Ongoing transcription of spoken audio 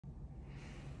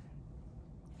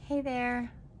Hey there.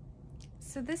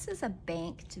 So this is a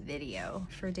banked video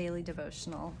for Daily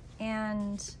Devotional,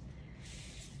 and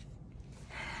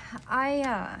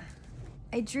I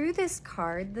drew this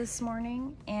card this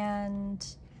morning,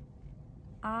 and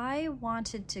I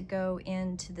wanted to go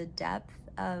into the depth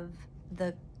of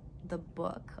the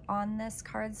book on this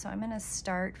card, so I'm going to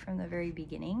start from the very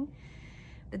beginning.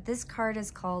 But this card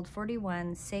is called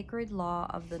 41 Sacred Law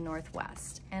of the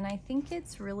Northwest, and I think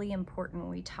it's really important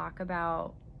we talk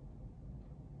about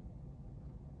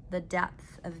the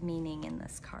depth of meaning in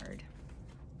this card.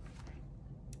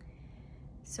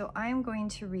 So I'm going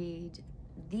to read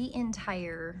the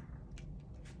entire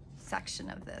section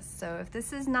of this. So if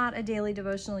this is not a daily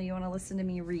devotional you want to listen to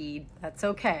me read, that's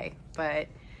okay. But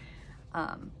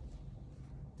I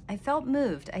felt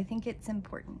moved. I think it's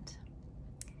important.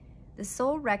 The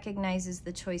soul recognizes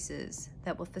the choices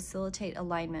that will facilitate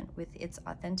alignment with its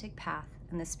authentic path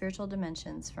and the spiritual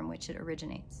dimensions from which it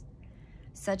originates.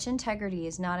 Such integrity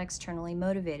is not externally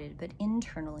motivated, but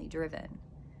internally driven.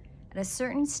 At a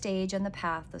certain stage on the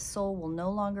path, the soul will no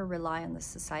longer rely on the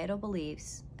societal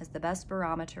beliefs as the best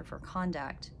barometer for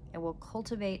conduct and will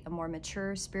cultivate a more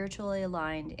mature, spiritually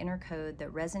aligned inner code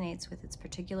that resonates with its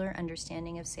particular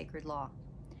understanding of sacred law.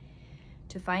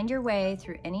 To find your way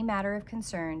through any matter of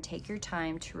concern, take your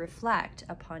time to reflect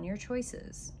upon your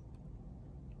choices.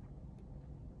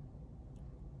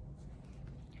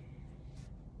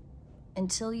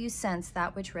 Until you sense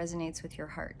that which resonates with your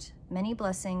heart. Many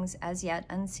blessings, as yet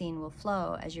unseen, will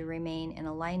flow as you remain in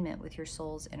alignment with your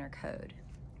soul's inner code.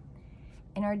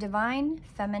 In our divine,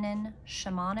 feminine,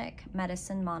 shamanic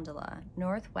medicine mandala,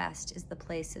 Northwest is the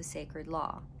place of sacred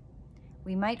law.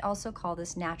 We might also call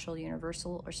this natural,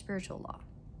 universal, or spiritual law.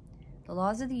 The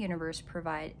laws of the universe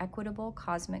provide equitable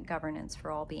cosmic governance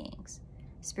for all beings.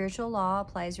 Spiritual law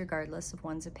applies regardless of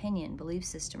one's opinion, belief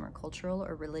system, or cultural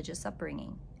or religious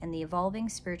upbringing, and the evolving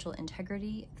spiritual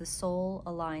integrity of the soul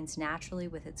aligns naturally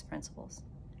with its principles.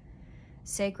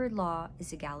 Sacred law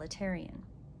is egalitarian.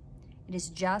 It is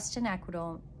just and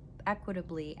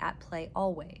equitably at play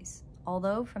always,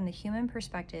 although from the human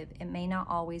perspective it may not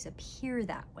always appear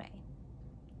that way.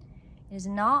 It is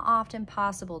not often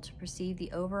possible to perceive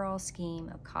the overall scheme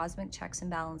of cosmic checks and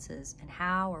balances and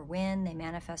how or when they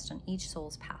manifest on each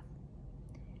soul's path.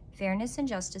 Fairness and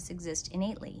justice exist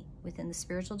innately within the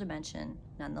spiritual dimension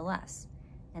nonetheless,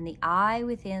 and the eye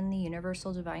within the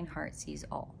universal divine heart sees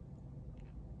all.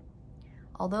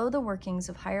 Although the workings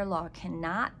of higher law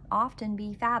cannot often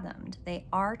be fathomed, they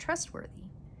are trustworthy.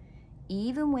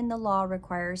 Even when the law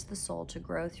requires the soul to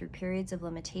grow through periods of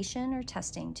limitation or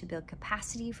testing to build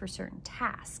capacity for certain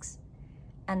tasks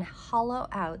and hollow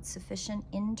out sufficient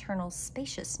internal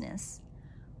spaciousness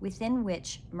within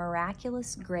which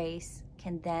miraculous grace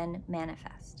can then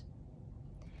manifest.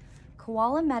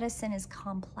 Koala medicine is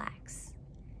complex.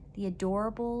 The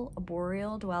adorable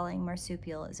arboreal-dwelling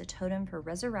marsupial is a totem for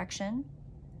resurrection,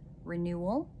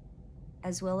 renewal,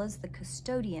 as well as the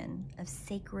custodian of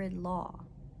sacred law.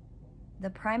 The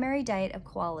primary diet of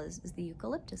koalas is the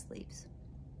eucalyptus leaves.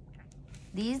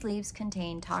 These leaves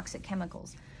contain toxic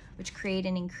chemicals, which create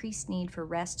an increased need for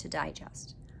rest to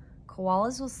digest.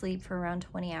 Koalas will sleep for around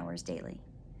 20 hours daily.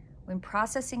 When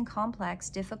processing complex,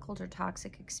 difficult, or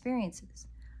toxic experiences,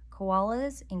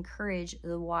 koalas encourage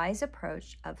the wise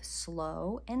approach of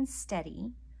slow and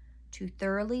steady to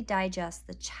thoroughly digest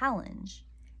the challenge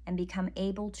and become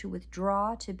able to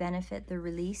withdraw to benefit the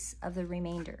release of the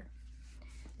remainder.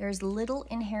 There is little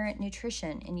inherent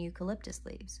nutrition in eucalyptus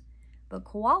leaves, but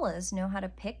koalas know how to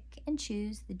pick and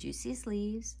choose the juiciest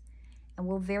leaves and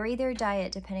will vary their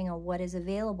diet depending on what is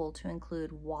available to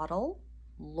include wattle,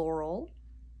 laurel,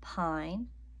 pine,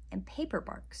 and paper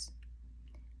barks.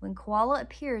 When koala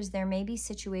appears, there may be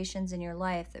situations in your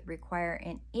life that require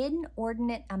an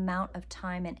inordinate amount of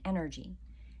time and energy,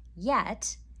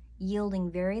 yet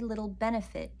yielding very little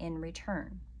benefit in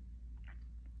return.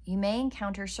 You may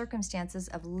encounter circumstances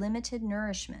of limited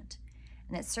nourishment,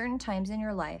 and at certain times in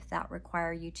your life that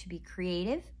require you to be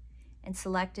creative and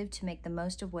selective to make the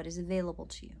most of what is available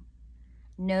to you.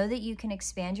 Know that you can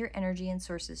expand your energy and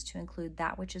sources to include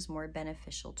that which is more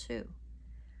beneficial too.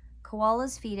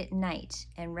 Koalas feed at night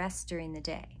and rest during the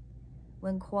day.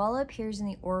 When koala appears in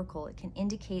the oracle, it can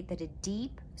indicate that a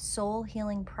deep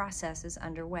soul-healing process is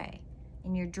underway,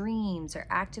 and your dreams are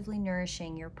actively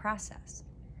nourishing your process.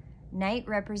 Night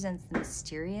represents the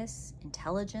mysterious,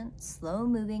 intelligent,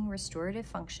 slow-moving restorative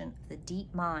function of the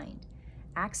deep mind,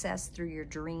 accessed through your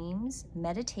dreams,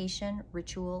 meditation,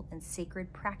 ritual, and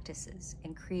sacred practices,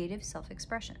 and creative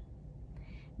self-expression.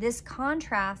 This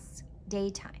contrasts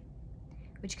daytime,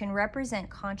 which can represent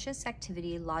conscious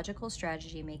activity, logical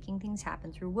strategy, making things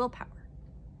happen through willpower.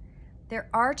 There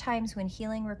are times when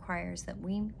healing requires that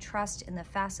we trust in the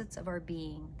facets of our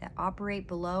being that operate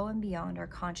below and beyond our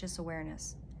conscious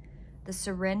awareness.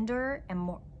 Surrender the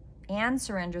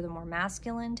more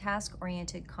masculine,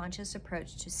 task-oriented, conscious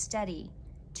approach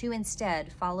to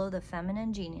instead follow the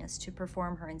feminine genius to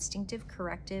perform her instinctive,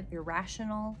 corrective,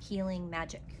 irrational healing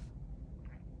magic.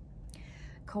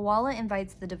 Koala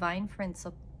invites the divine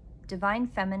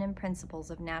feminine principles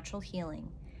of natural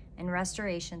healing and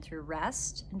restoration through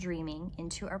rest and dreaming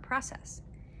into our process.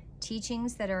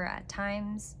 Teachings that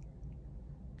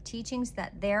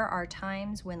there are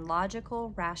times when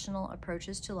logical, rational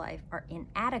approaches to life are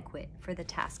inadequate for the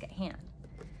task at hand.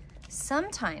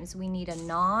 Sometimes we need a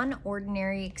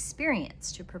non-ordinary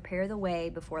experience to prepare the way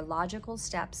before logical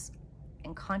steps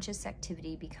and conscious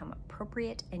activity become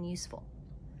appropriate and useful.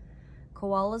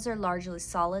 Koalas are largely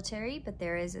solitary, but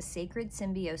there is a sacred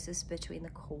symbiosis between the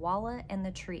koala and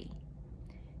the tree.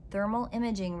 Thermal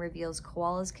imaging reveals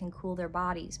koalas can cool their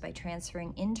bodies by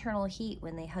transferring internal heat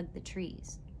when they hug the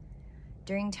trees.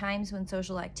 During times when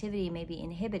social activity may be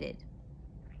inhibited,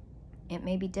 it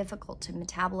may be difficult to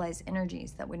metabolize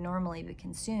energies that would normally be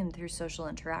consumed through social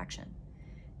interaction.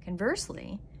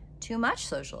 Conversely, too much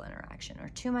social interaction or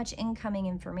too much incoming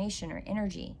information or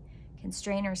energy can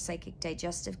strain our psychic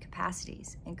digestive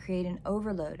capacities and create an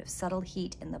overload of subtle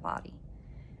heat in the body.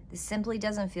 This simply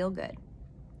doesn't feel good.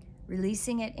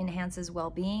 Releasing it enhances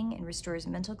well-being and restores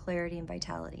mental clarity and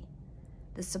vitality.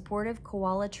 The supportive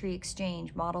koala-tree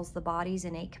exchange models the body's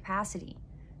innate capacity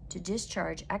to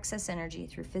discharge excess energy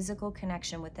through physical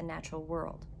connection with the natural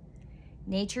world.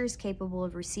 Nature is capable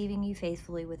of receiving you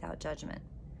faithfully without judgment.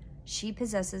 She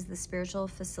possesses the spiritual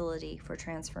facility for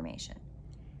transformation.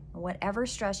 And whatever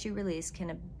stress you release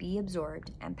can be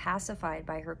absorbed and pacified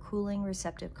by her cooling,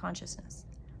 receptive consciousness.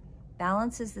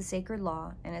 Balance is the sacred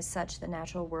law, and as such, the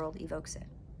natural world evokes it.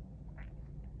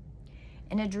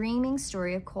 In a dreaming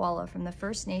story of koala from the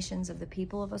First Nations of the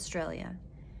people of Australia,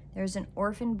 there is an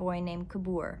orphan boy named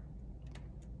Kubor.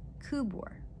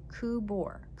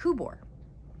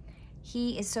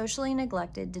 He is socially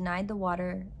neglected, denied the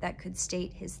water that could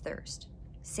sate his thirst.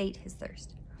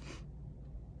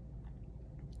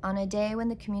 On a day when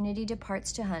the community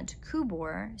departs to hunt,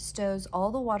 Kubor stows all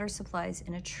the water supplies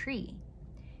in a tree.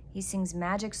 He sings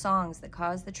magic songs that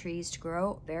cause the trees to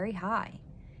grow very high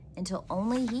until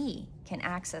only he can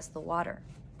access the water.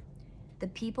 The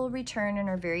people return and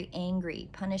are very angry,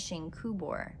 punishing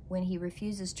Kubor when he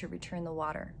refuses to return the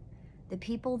water. The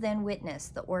people then witness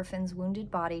the orphan's wounded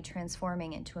body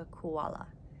transforming into a koala.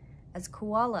 As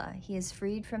koala, he is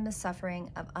freed from the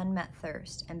suffering of unmet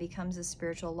thirst and becomes a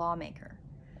spiritual lawmaker.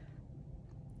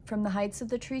 From the heights of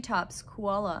the treetops,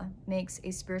 koala makes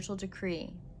a spiritual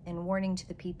decree and warning to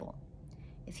the people.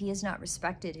 If he is not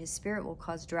respected, his spirit will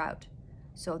cause drought,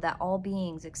 so that all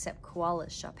beings except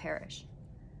koalas shall perish.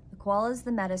 The koala is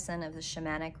the medicine of the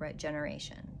shamanic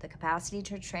generation, the capacity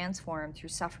to transform through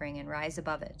suffering and rise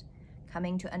above it,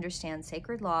 coming to understand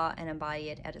sacred law and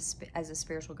embody it as a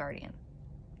spiritual guardian.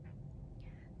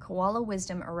 Koala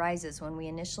wisdom arises when we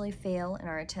initially fail in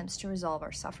our attempts to resolve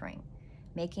our suffering,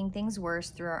 making things worse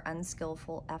through our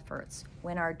unskillful efforts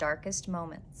in our darkest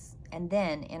moments.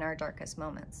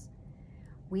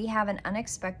 We have an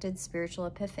unexpected spiritual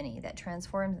epiphany that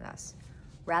transforms us.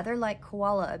 Rather like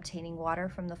koala obtaining water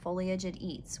from the foliage it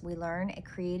eats, we learn a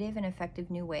creative and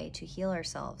effective new way to heal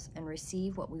ourselves and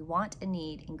receive what we want and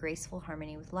need in graceful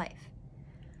harmony with life.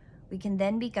 We can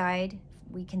then be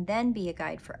a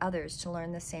guide for others to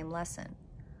learn the same lesson.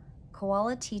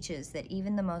 Koala teaches that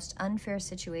even the most unfair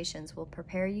situations will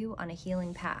prepare you on a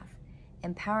healing path,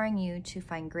 empowering you to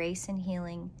find grace and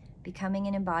healing, becoming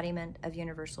an embodiment of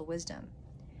universal wisdom.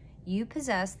 You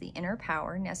possess the inner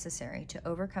power necessary to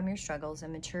overcome your struggles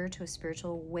and mature to a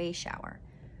spiritual way shower.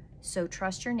 So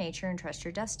trust your nature and trust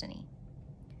your destiny.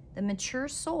 The mature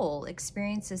soul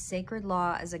experiences sacred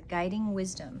law as a guiding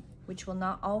wisdom, which will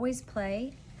not always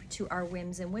play to our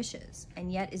whims and wishes,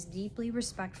 and yet is deeply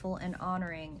respectful and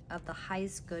honoring of the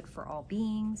highest good for all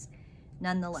beings,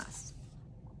 nonetheless.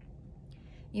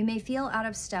 You may feel out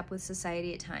of step with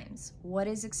society at times. What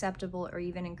is acceptable or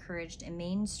even encouraged in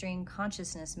mainstream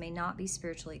consciousness may not be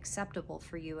spiritually acceptable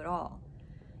for you at all.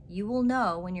 You will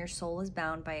know when your soul is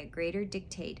bound by a greater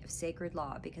dictate of sacred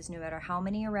law, because no matter how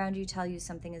many around you tell you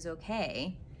something is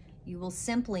okay, you will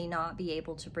simply not be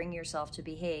able to bring yourself to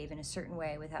behave in a certain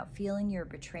way without feeling you're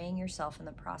betraying yourself in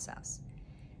the process.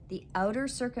 The outer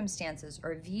circumstances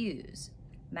or views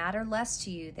matter less to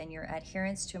you than your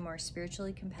adherence to a more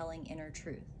spiritually compelling inner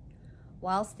truth.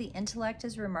 Whilst the intellect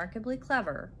is remarkably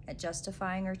clever at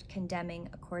justifying or condemning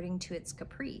according to its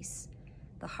caprice,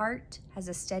 the heart has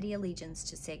a steady allegiance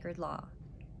to sacred law.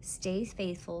 Stay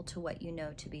faithful to what you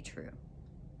know to be true.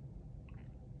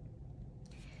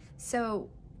 So,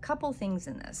 couple things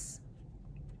in this.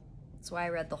 That's why I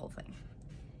read the whole thing.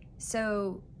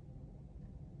 So,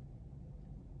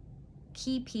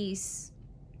 key piece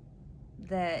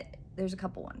that there's a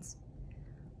couple ones.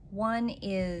 One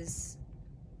is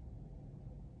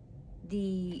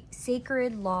the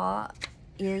sacred law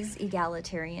is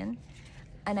egalitarian.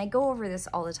 And I go over this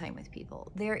all the time with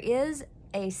people. There is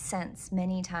a sense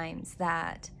many times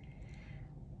that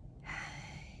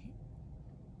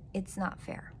it's not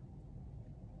fair.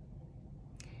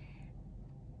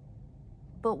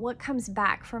 But what comes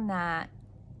back from that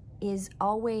is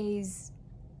always,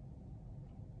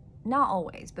 not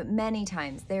always, but many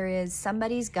times, there is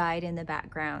somebody's guide in the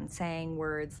background saying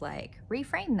words like,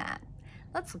 reframe that.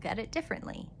 Let's look at it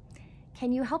differently.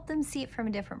 Can you help them see it from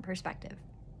a different perspective?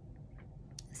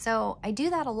 So I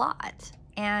do that a lot.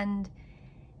 And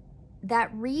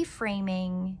that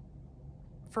reframing,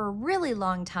 for a really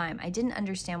long time, I didn't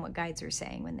understand what guides were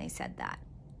saying when they said that.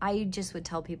 I just would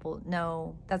tell people,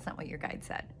 no, that's not what your guide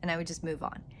said. And I would just move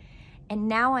on. And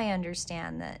now I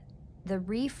understand that the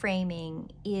reframing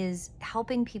is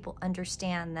helping people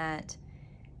understand that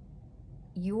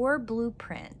your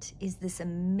blueprint is this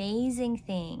amazing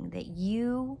thing that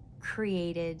you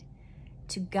created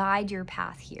to guide your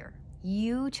path here.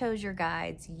 You chose your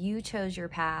guides, you chose your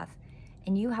path,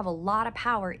 and you have a lot of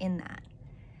power in that.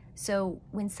 So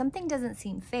when something doesn't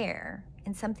seem fair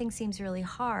and something seems really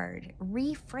hard,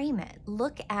 reframe it.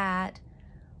 Look at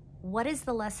what is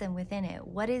the lesson within it?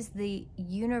 What is the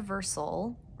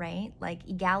universal, right? Like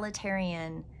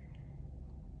egalitarian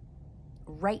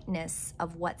rightness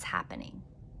of what's happening?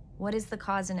 What is the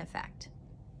cause and effect?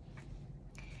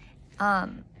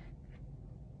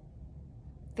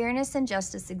 Fairness and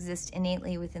justice exist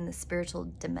innately within the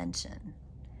spiritual dimension.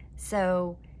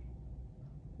 So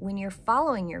when you're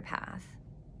following your path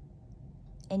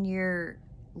and you're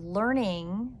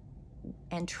learning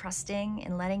and trusting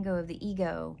and letting go of the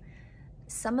ego,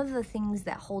 some of the things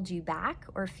that hold you back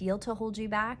or feel to hold you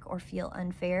back or feel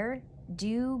unfair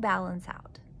do balance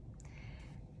out.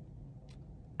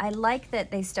 I like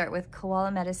that they start with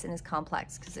koala medicine is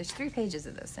complex, because there's 3 pages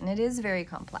of this and it is very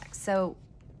complex. So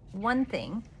one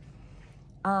thing,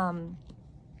 the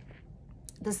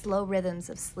slow rhythms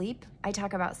of sleep. I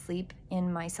talk about sleep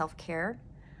in my self-care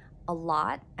a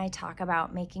lot. I talk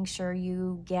about making sure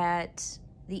you get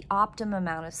the optimum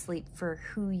amount of sleep for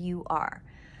who you are.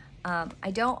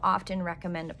 I don't often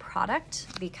recommend a product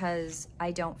because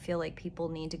I don't feel like people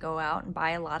need to go out and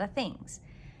buy a lot of things.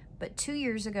 But 2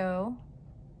 years ago,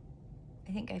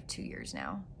 I think I have 2 years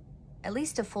now, at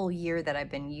least a full year that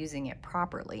I've been using it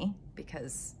properly,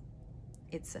 because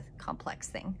it's a complex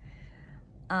thing,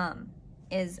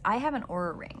 is I have an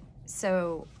Aura ring.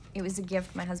 So it was a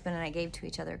gift my husband and I gave to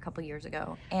each other a couple years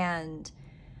ago. And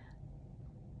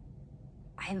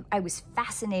I was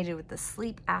fascinated with the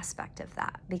sleep aspect of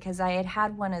that, because I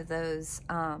had one of those,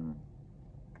 I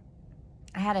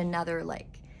had another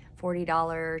like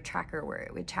 $40 tracker where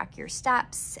it would track your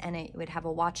steps and it would have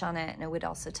a watch on it, and it would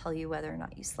also tell you whether or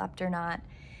not you slept or not.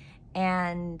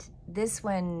 And this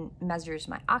one measures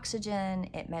my oxygen,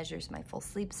 it measures my full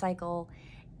sleep cycle.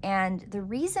 And the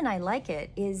reason I like it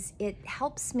is it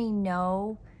helps me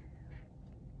know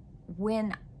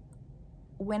when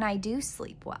I do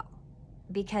sleep well,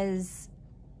 because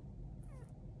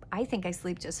I think I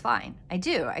sleep just fine. I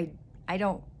do. I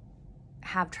don't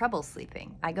have trouble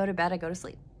sleeping. I go to bed, I go to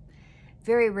sleep.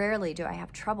 Very rarely do I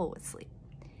have trouble with sleep.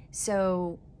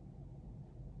 So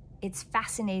it's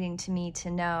fascinating to me to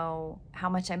know how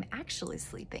much I'm actually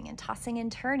sleeping and tossing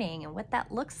and turning and what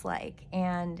that looks like.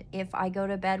 And if I go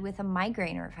to bed with a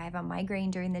migraine, or if I have a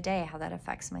migraine during the day, how that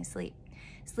affects my sleep.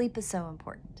 Sleep is so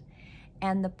important.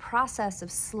 And the process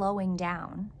of slowing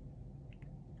down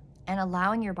and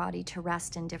allowing your body to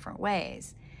rest in different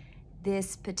ways,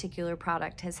 this particular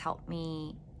product has helped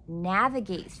me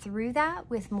navigate through that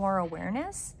with more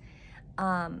awareness.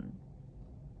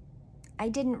 I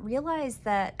didn't realize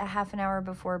that a half an hour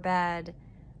before bed,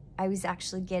 I was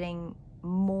actually getting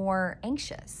more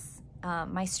anxious.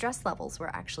 My stress levels were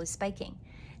actually spiking.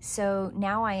 So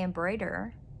now I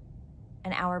embroider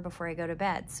an hour before I go to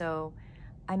bed. So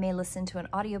I may listen to an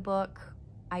audiobook.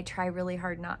 I try really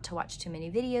hard not to watch too many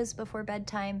videos before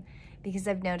bedtime, because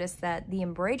I've noticed that the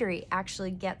embroidery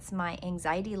actually gets my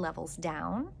anxiety levels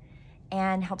down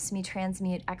and helps me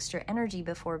transmute extra energy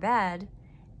before bed.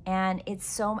 And it's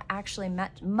so actually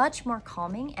much more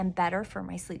calming and better for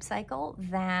my sleep cycle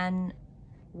than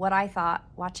what I thought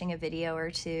watching a video or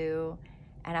two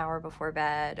an hour before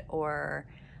bed, or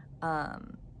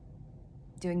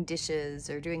doing dishes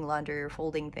or doing laundry or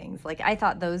folding things. Like, I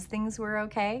thought those things were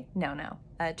okay. No.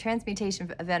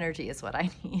 Transmutation of energy is what I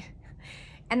need.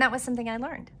 And that was something I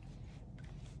learned.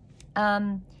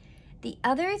 The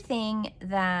other thing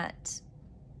that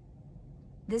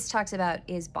this talks about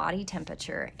is body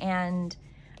temperature. And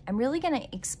I'm really going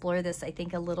to explore this, I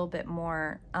think, a little bit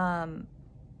more. I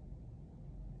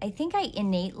think I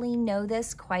innately know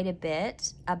this quite a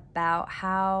bit about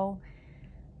how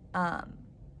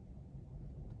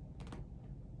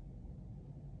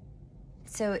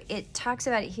so it talks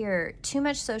about it here, too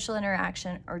much social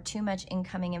interaction or too much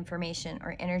incoming information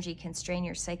or energy can strain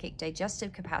your psychic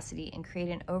digestive capacity and create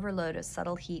an overload of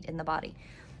subtle heat in the body.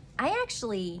 I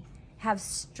actually have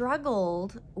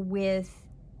struggled with,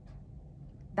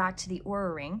 back to the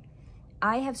Aura Ring,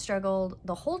 I have struggled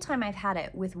the whole time I've had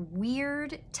it with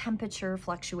weird temperature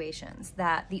fluctuations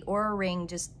that the Aura Ring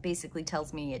just basically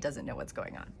tells me it doesn't know what's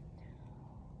going on.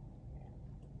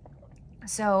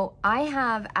 So I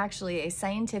have actually a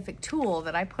scientific tool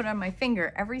that I put on my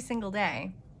finger every single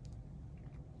day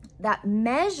that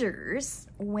measures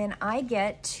when I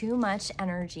get too much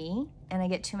energy and I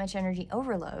get too much energy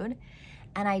overload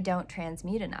and I don't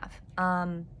transmute enough.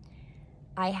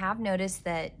 I have noticed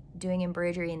that doing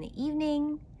embroidery in the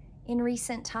evening in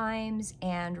recent times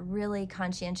and really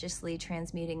conscientiously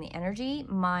transmuting the energy,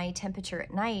 my temperature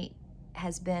at night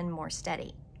has been more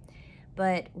steady.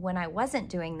 But when I wasn't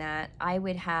doing that, I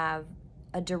would have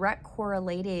a direct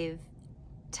correlative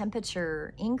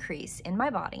temperature increase in my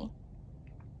body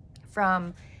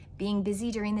from being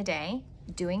busy during the day,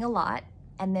 doing a lot,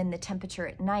 and then the temperature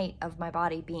at night of my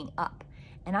body being up.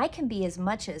 And I can be as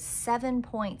much as 7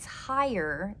 points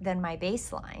higher than my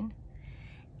baseline.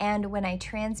 And when I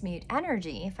transmute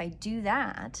energy, if I do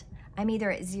that, I'm either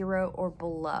at 0 or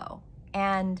below.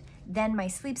 And then my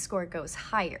sleep score goes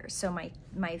higher. So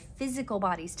my physical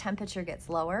body's temperature gets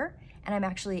lower, and I'm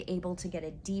actually able to get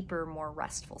a deeper, more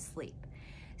restful sleep.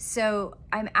 So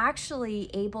I'm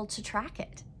actually able to track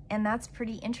it, and that's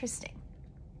pretty interesting.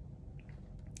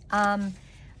 But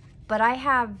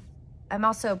I'm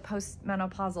also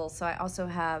postmenopausal, so I also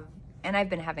have, and I've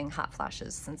been having hot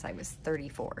flashes since I was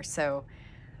 34. So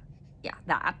yeah,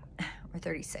 that, or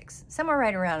 36, somewhere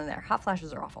right around in there. Hot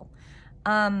flashes are awful.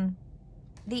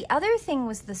 The other thing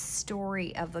was the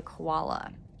story of the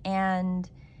koala and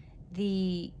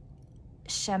the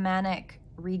shamanic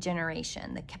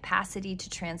regeneration, the capacity to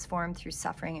transform through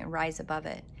suffering and rise above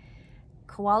it.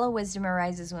 Koala wisdom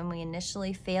arises when we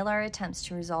initially fail our attempts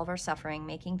to resolve our suffering,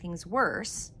 making things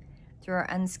worse through our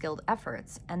unskilled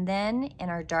efforts. And then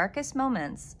in our darkest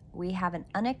moments, we have an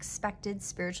unexpected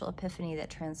spiritual epiphany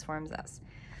that transforms us.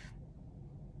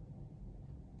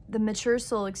 The mature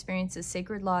soul experiences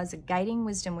sacred law as a guiding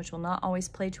wisdom which will not always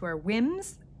play to our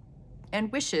whims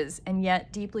and wishes, and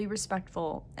yet deeply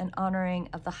respectful and honoring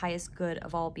of the highest good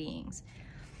of all beings.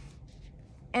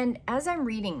 And as I'm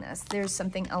reading this, there's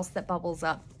something else that bubbles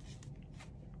up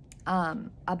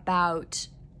about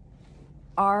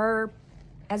our,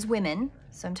 as women,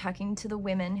 so I'm talking to the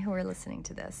women who are listening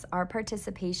to this, our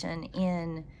participation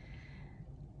in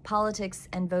politics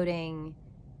and voting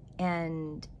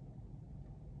and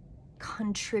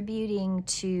contributing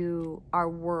to our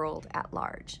world at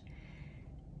large.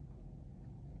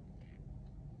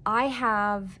 I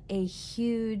have a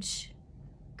huge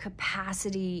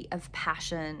capacity of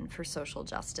passion for social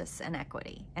justice and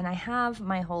equity, and I have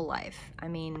my whole life. I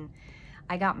mean,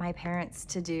 I got my parents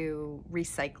to do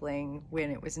recycling when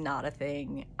it was not a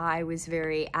thing. I was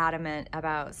very adamant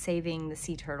about saving the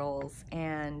sea turtles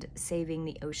and saving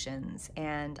the oceans,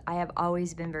 and I have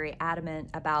always been very adamant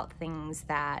about things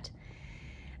that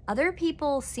other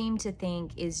people seem to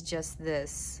think is just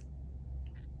this,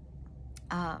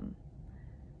 I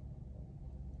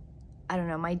don't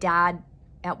know, my dad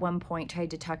at one point tried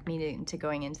to talk me into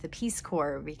going into the Peace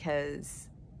Corps because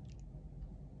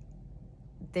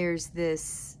there's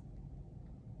this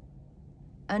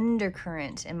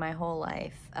undercurrent in my whole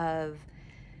life of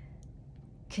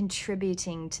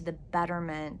contributing to the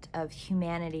betterment of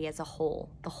humanity as a whole,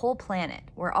 the whole planet.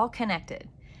 We're all connected.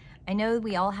 I know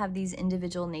we all have these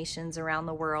individual nations around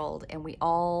the world, and we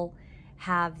all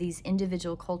have these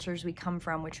individual cultures we come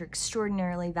from, which are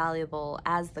extraordinarily valuable,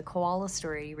 as the koala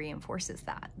story reinforces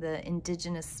that, the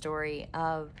indigenous story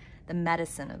of the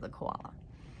medicine of the koala.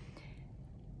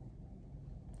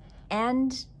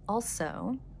 And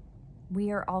also,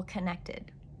 we are all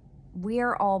connected. We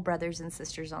are all brothers and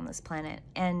sisters on this planet,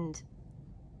 and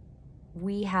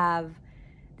we have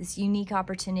this unique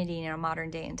opportunity in our modern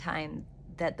day and time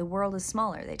that the world is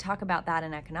smaller. They talk about that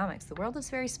in economics. The world is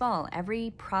very small.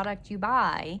 Every product you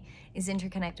buy is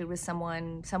interconnected with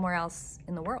someone somewhere else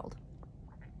in the world.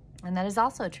 And that is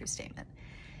also a true statement.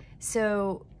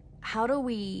 So how do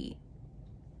we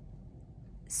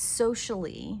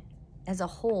socially, as a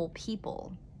whole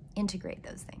people, integrate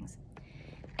those things?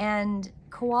 And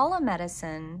koala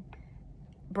medicine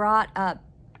brought up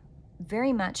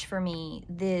very much for me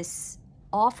this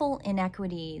awful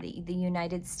inequity that the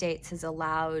United States has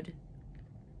allowed,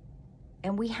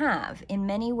 and we have, in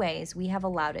many ways, we have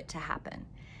allowed it to happen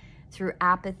through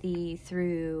apathy,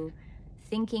 through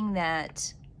thinking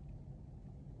that,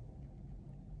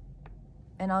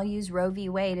 and I'll use Roe v.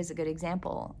 Wade as a good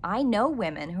example. I know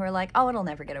women who are like, oh, it'll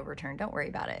never get overturned. Don't worry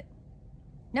about it.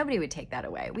 Nobody would take that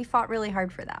away. We fought really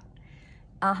hard for that.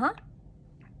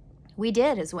 We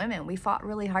did as women. We fought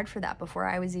really hard for that before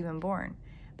I was even born.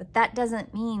 But that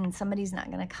doesn't mean somebody's not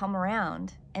going to come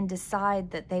around and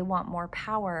decide that they want more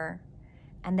power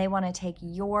and they want to take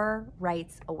your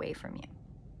rights away from you.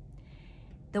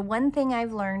 The one thing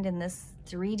I've learned in this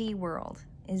 3D world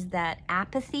is that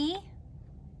apathy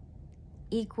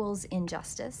equals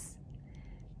injustice,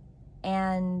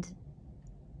 and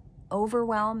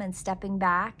overwhelm and stepping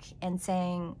back and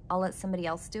saying, I'll let somebody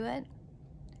else do it,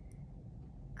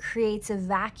 creates a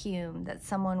vacuum that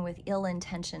someone with ill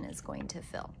intention is going to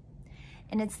fill.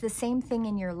 And it's the same thing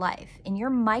in your life, in your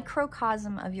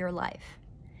microcosm of your life.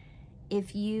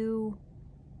 If you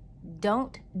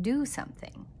don't do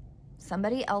something,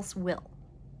 somebody else will,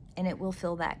 and it will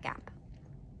fill that gap.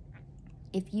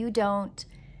 If you don't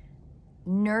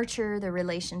nurture the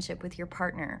relationship with your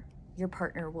partner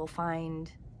will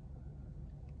find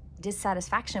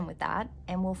dissatisfaction with that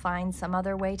and will find some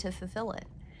other way to fulfill it.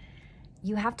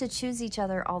 You have to choose each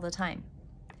other all the time.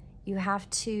 You have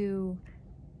to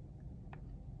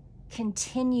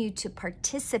continue to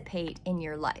participate in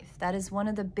your life. That is one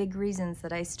of the big reasons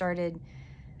that I started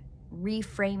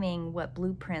reframing what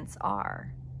blueprints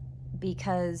are,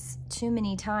 because too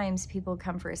many times people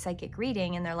come for a psychic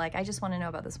reading and they're like, I just want to know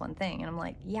about this one thing. And I'm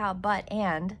like, yeah,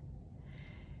 and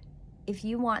if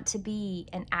you want to be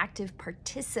an active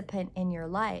participant in your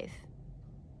life,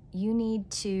 you need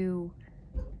to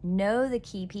know the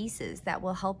key pieces that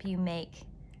will help you make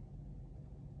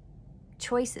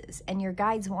choices, and your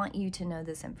guides want you to know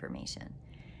this information.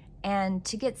 And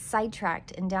to get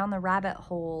sidetracked and down the rabbit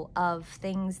hole of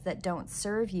things that don't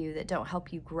serve you, that don't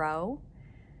help you grow,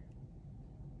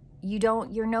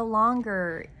 you're no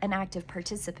longer an active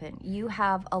participant. You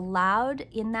have allowed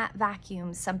in that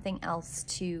vacuum something else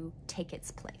to take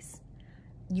its place.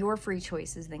 Your free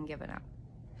choice is then given up.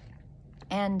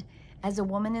 And as a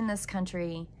woman in this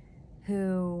country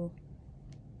who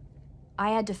I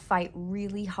had to fight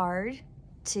really hard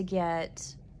to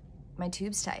get my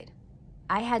tubes tied,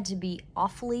 I had to be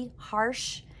awfully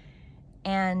harsh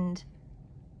and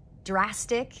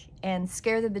drastic and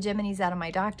scare the bejeemities out of my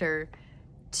doctor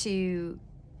to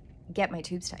get my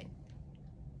tubes tied.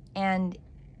 And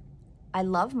I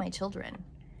love my children,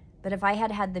 but if I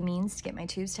had had the means to get my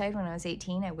tubes tied when I was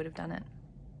 18, I would have done it.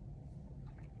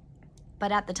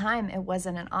 But at the time, it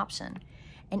wasn't an option.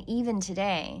 And even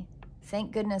today,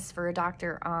 thank goodness for a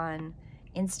doctor on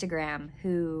Instagram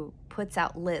who puts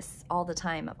out lists all the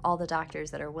time of all the doctors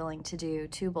that are willing to do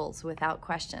tubables without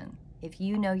question. If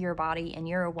you know your body and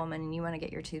you're a woman and you want to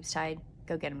get your tubes tied,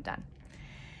 go get them done.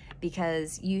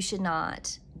 Because you should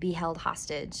not be held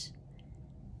hostage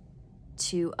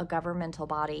to a governmental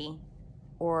body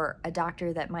or a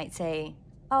doctor that might say,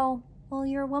 oh, well,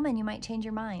 you're a woman, you might change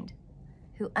your mind,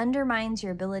 who undermines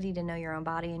your ability to know your own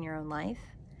body and your own life.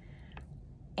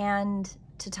 And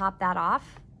to top that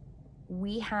off,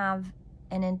 we have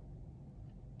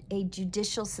a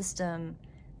judicial system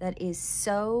that is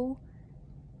so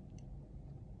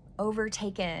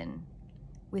overtaken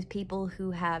with people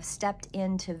who have stepped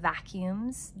into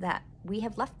vacuums that we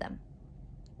have left them.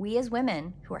 We as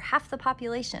women, who are half the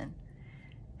population,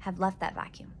 have left that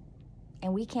vacuum.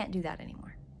 And we can't do that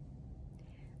anymore.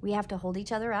 We have to hold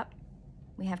each other up.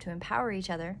 We have to empower each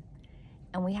other.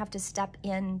 And we have to step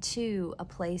into a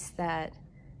place that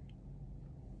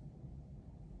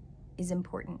is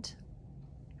important.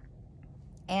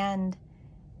 And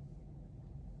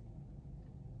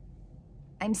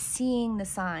I'm seeing the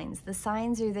signs. The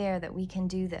signs are there that we can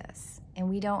do this, and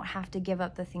we don't have to give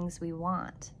up the things we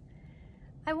want.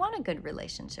 I want a good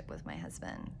relationship with my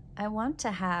husband. I want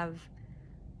to have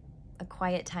a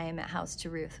quiet time at house to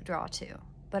withdraw to.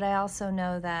 But I also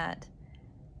know that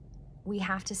we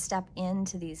have to step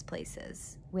into these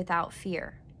places without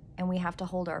fear, and we have to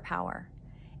hold our power.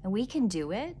 And we can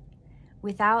do it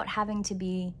without having to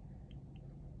be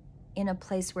in a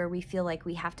place where we feel like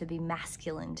we have to be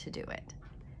masculine to do it.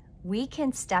 We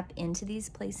can step into these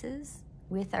places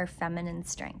with our feminine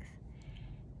strength.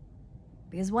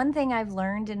 Because one thing I've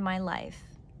learned in my life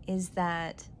is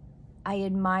that I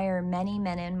admire many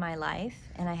men in my life,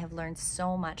 and I have learned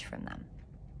so much from them.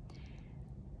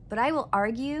 But I will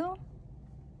argue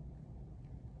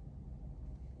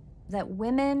that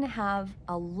women have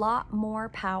a lot more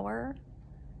power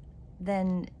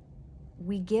than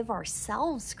we give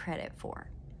ourselves credit for.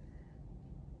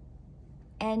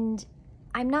 And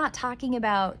I'm not talking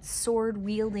about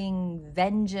sword-wielding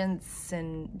vengeance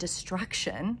and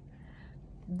destruction,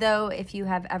 though if you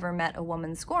have ever met a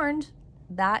woman scorned,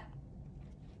 that's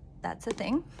a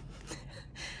thing.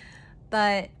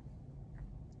 But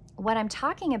what I'm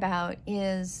talking about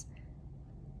is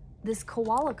this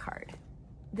koala card.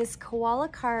 This koala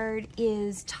card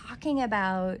is talking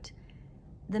about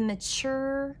the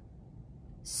mature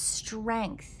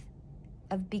strength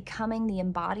of becoming the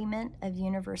embodiment of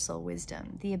universal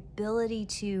wisdom, the ability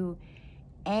to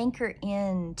anchor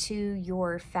into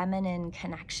your feminine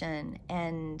connection.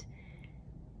 And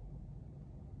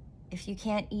if you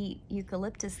can't eat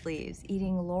eucalyptus leaves,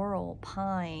 eating laurel,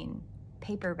 pine,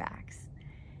 paperbacks,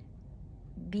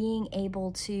 being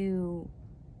able to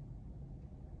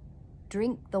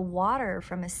drink the water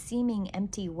from a seeming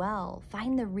empty well,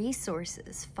 find the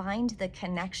resources, find the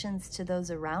connections to those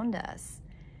around us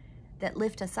that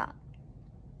lift us up,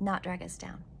 not drag us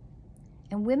down.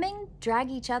 And women drag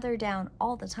each other down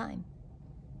all the time,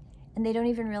 and they don't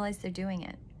even realize they're doing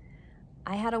it.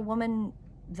 I had a woman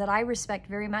that I respect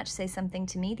very much say something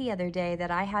to me the other day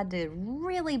that I had to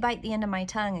really bite the end of my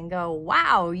tongue and go,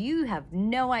 wow, you have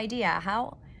no idea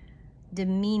how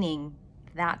demeaning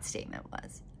that statement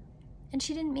was. And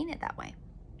she didn't mean it that way.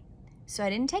 So I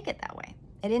didn't take it that way.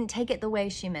 I didn't take it the way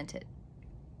she meant it,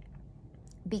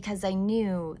 because I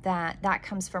knew that that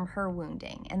comes from her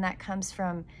wounding, and that comes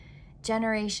from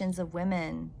generations of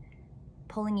women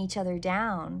pulling each other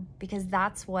down, because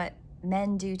that's what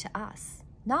men do to us.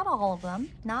 Not all of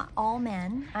them, not all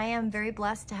men. I am very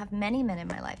blessed to have many men in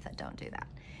my life that don't do that.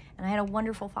 And I had a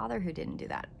wonderful father who didn't do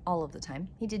that all of the time.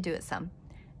 He did do it some,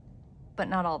 but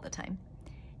not all the time.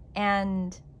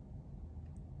 And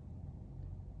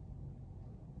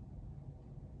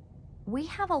we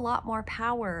have a lot more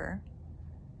power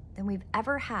than we've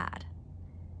ever had.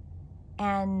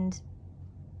 And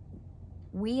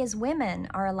we as women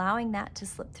are allowing that to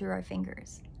slip through our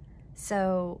fingers.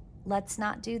 So let's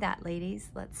not do that, ladies.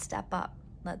 Let's step up.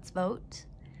 Let's vote.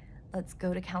 Let's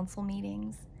go to council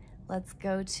meetings. Let's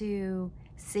go to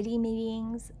city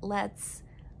meetings. Let's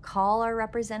call our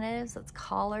representatives. Let's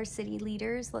call our city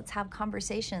leaders. Let's have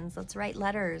conversations. Let's write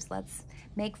letters. Let's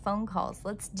make phone calls.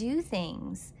 Let's do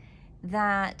things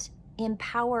that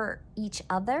empower each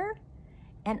other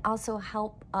and also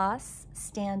help us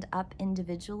stand up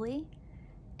individually.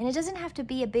 And it doesn't have to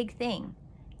be a big thing.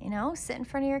 You know, sit in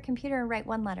front of your computer and write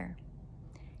one letter.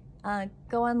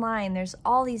 Go online. There's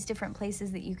all these different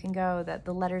places that you can go that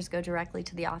the letters go directly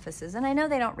to the offices. And I know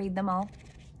they don't read them all.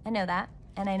 I know that.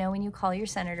 And I know when you call your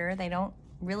senator, they don't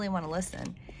really want to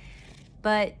listen.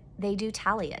 But they do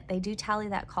tally it. They do tally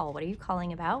that call. What are you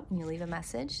calling about? When you leave a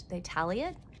message, they tally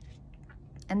it.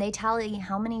 And they tally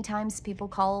how many times people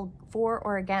call for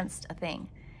or against a thing.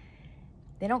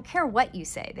 They don't care what you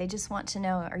say. They just want to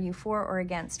know, are you for or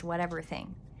against whatever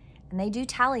thing? And they do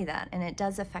tally that, and it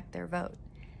does affect their vote.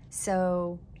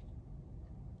 So,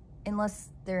 unless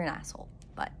they're an asshole,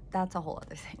 but that's a whole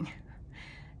other thing.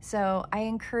 So I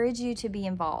encourage you to be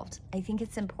involved. I think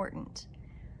it's important.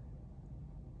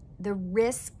 The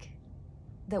risk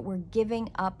that we're giving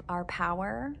up our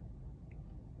power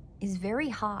is very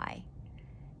high.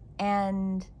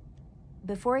 And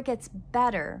before it gets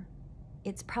better,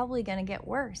 it's probably going to get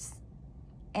worse.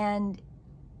 And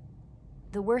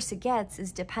the worse it gets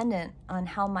is dependent on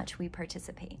how much we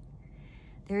participate.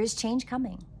 There is change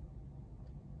coming.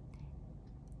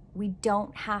 We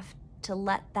don't have to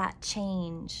let that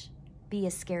change be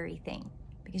a scary thing.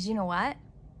 Because you know what?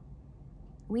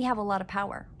 We have a lot of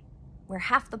power. We're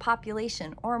half the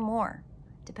population or more,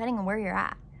 depending on where you're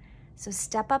at. So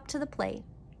step up to the plate,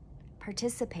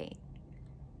 participate.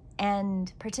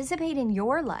 And participate in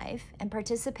your life and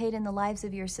participate in the lives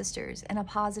of your sisters in a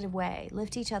positive way.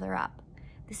 Lift each other up.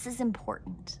 This is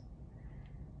important.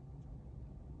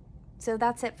 So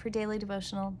that's it for Daily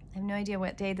Devotional. I have no idea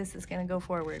what day this is going to go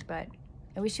forward, but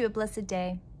I wish you a blessed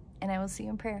day, and I will see you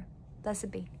in prayer.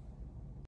 Blessed be.